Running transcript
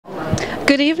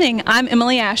Good evening. I'm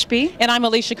Emily Ashby. And I'm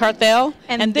Alicia Carthel.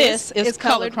 And this is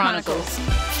Colored Chronicles.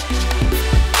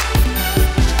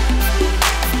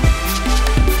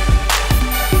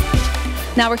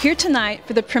 Now we're here tonight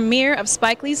for the premiere of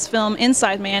Spike Lee's film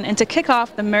Inside Man and to kick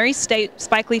off the Murray State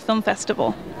Spike Lee Film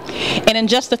Festival. And in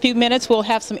just a few minutes we'll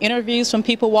have some interviews from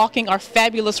people walking our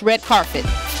fabulous red carpet.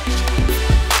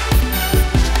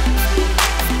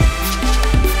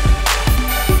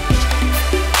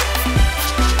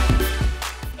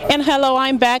 And hello,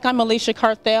 I'm back. I'm Alicia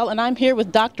Carthel, and I'm here with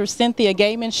Dr. Cynthia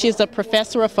Gaiman. She's a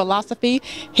professor of philosophy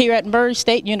here at Murray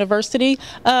State University.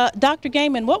 Dr.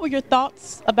 Gaiman, what were your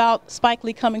thoughts about Spike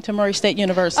Lee coming to Murray State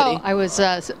University? Oh, I was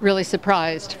really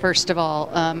surprised, first of all.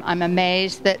 I'm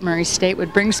amazed that Murray State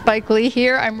would bring Spike Lee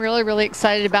here. I'm really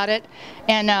excited about it.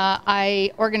 And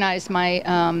I organized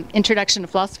my introduction to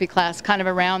philosophy class kind of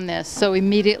around this, so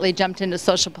immediately jumped into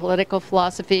social political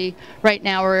philosophy. Right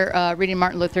now we're reading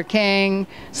Martin Luther King's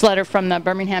letter from the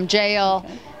Birmingham jail.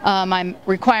 I'm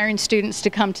requiring students to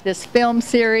come to this film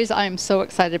series. I'm so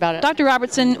excited about it. Dr.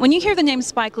 Robertson, when you hear the name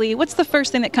Spike Lee, what's the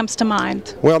first thing that comes to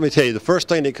mind? Well, let me tell you, the first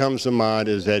thing that comes to mind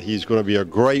is that he's going to be a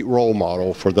great role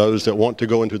model for those that want to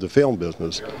go into the film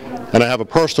business. And I have a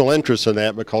personal interest in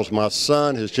that because my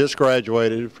son has just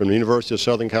graduated from the University of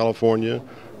Southern California,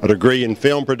 a degree in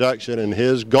film production, and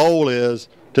his goal is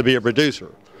to be a producer.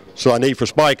 So I need for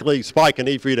Spike, I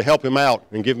need for you to help him out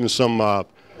and give him some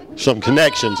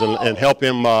connections and help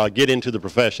him get into the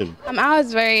profession. I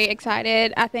was very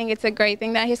excited. I think it's a great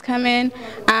thing that he's coming,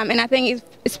 and I think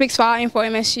it speaks volume for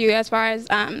MSU as far as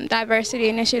diversity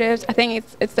initiatives. I think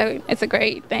it's a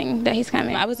great thing that he's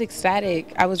coming. I was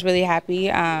ecstatic. I was really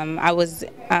happy. I was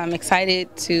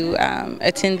excited to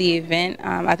attend the event.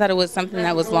 I thought it was something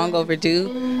that was long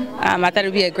overdue. I thought it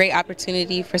would be a great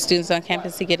opportunity for students on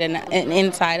campus to get an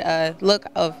inside look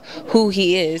of who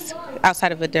he is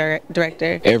outside of a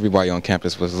director. Everybody on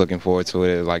campus was looking forward to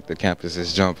it. Like the campus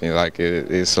is jumping. Like it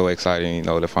is so exciting, you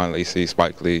know, to finally see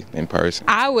Spike Lee in person.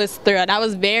 I was thrilled. I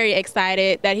was very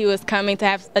excited that he was coming, to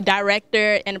have a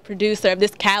director and a producer of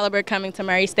this caliber coming to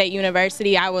Murray State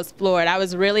University. I was floored. I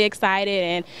was really excited,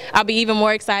 and I'll be even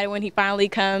more excited when he finally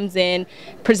comes and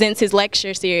presents his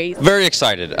lecture series. Very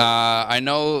excited. I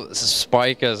know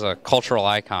Spike as a cultural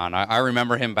icon. I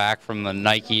remember him back from the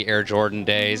Nike Air Jordan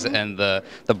days and the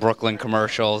Brooklyn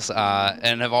commercials,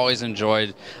 and have always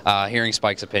enjoyed hearing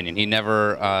Spike's opinion. He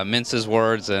never minces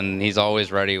words, and he's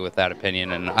always ready with that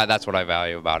opinion, and that's what I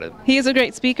value about it. He is a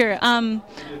great speaker.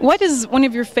 What is one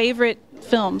of your favorite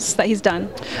films that he's done?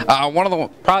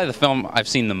 Probably the film I've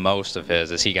seen the most of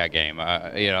his is He Got Game.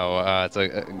 It's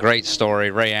a great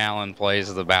story. Ray Allen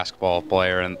plays the basketball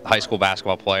player and high school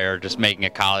basketball player, just making a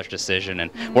college decision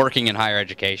and working in higher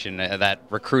education. That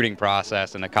recruiting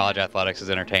process and the college athletics is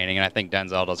entertaining, and I think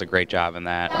Denzel does a great job in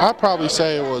that. I'd probably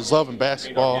say it was Love and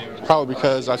Basketball, probably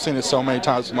because I've seen it so many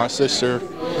times with my sister,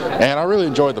 and I really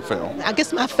enjoyed the film. I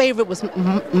guess my favorite was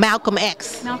Malcolm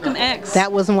X. Malcolm X.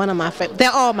 That was one of my favorites.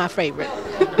 They're all my favorite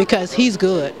because he's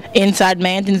good. Inside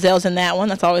Man, Denzel's in that one.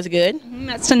 That's always good.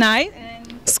 That's tonight.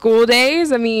 School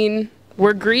days. I mean,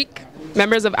 we're Greek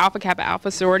members of Alpha Kappa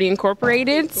Alpha Sorority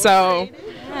Incorporated, so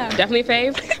definitely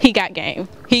fave. He Got Game.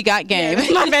 He Got Game.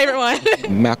 Yeah, my favorite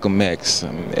one. Malcolm X.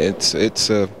 It's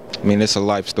a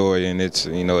life story, and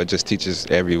it just teaches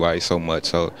everybody so much.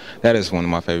 So that is one of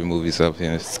my favorite movies of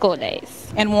his. School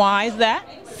Days. And why is that?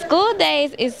 School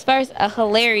Days is first a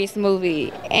hilarious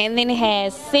movie, and then it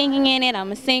has singing in it.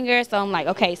 I'm a singer, so I'm like,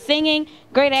 okay, singing,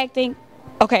 great acting.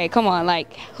 Okay, come on,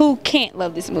 like, who can't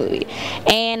love this movie?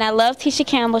 And I love Tisha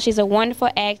Campbell. She's a wonderful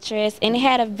actress, and it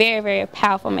had a very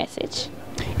powerful message.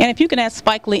 And if you could ask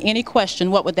Spike Lee any question,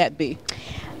 what would that be?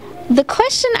 The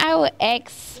question I would ask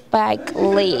Spike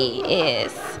Lee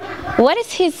is, what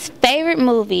is his favorite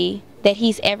movie that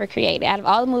he's ever created? Out of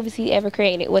all the movies he ever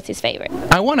created, what's his favorite?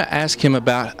 I want to ask him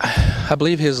about, I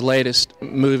believe his latest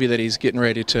movie that he's getting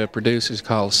ready to produce is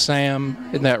called Sam.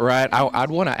 Isn't that right?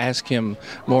 I'd want to ask him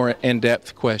more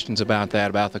in-depth questions about that,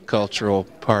 about the cultural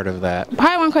part of that.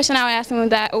 Probably one question I would ask him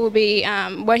that would be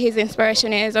what his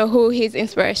inspiration is, or who his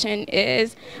inspiration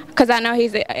is, because I know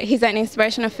he's an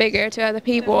inspirational figure to other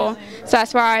people. So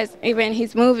as far as even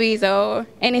his movies or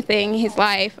anything in his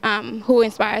life, who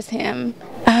inspires him?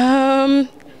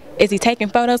 Is he taking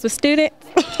photos with students?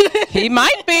 He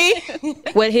might be.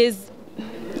 What his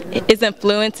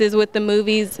influences with the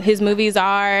movies, his movies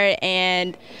are,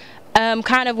 and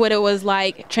kind of what it was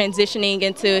like transitioning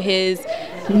into his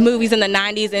movies in the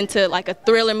 90s into like a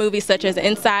thriller movie such as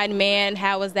Inside Man.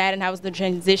 How was that, and how was the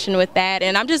transition with that?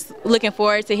 And I'm just looking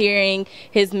forward to hearing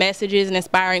his messages and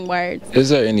inspiring words. Is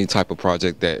there any type of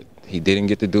project that he didn't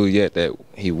get to do yet that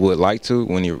he would like to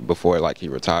before he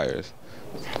retires.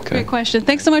 Okay. Great question.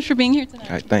 Thanks so much for being here tonight.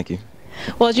 All right, thank you.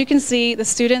 Well, as you can see, the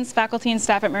students, faculty, and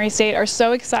staff at Murray State are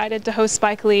so excited to host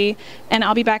Spike Lee, and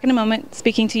I'll be back in a moment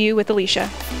speaking to you with Alicia.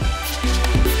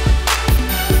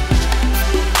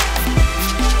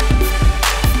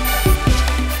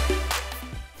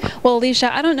 Well,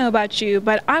 Alicia, I don't know about you,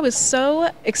 but I was so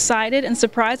excited and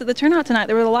surprised at the turnout tonight.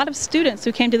 There were a lot of students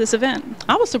who came to this event.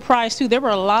 I was surprised too. There were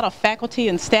a lot of faculty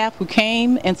and staff who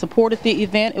came and supported the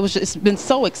event. It's been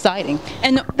so exciting.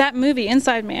 And that movie,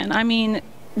 Inside Man, I mean,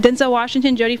 Denzel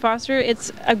Washington, Jodie Foster,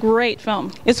 it's a great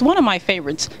film. It's one of my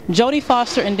favorites. Jodie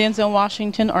Foster and Denzel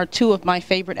Washington are two of my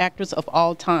favorite actors of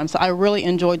all time, so I really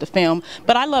enjoyed the film.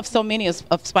 But I love so many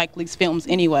of Spike Lee's films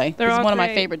anyway. He's one of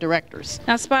my favorite directors.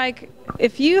 Now, Spike,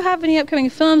 if you have any upcoming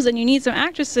films and you need some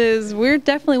actresses, we're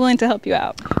definitely willing to help you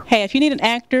out. Hey, if you need an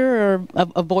actor or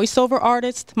a voiceover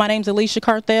artist, my name's Alicia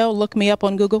Carthel. Look me up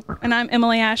on Google. And I'm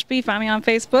Emily Ashby. Find me on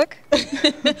Facebook.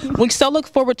 We so look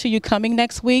forward to you coming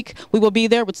next week. We will be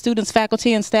there with students,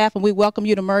 faculty, and staff, and we welcome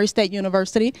you to Murray State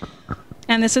University.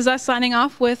 And this is us signing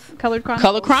off with Colored Chronicles.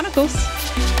 Colored Chronicles.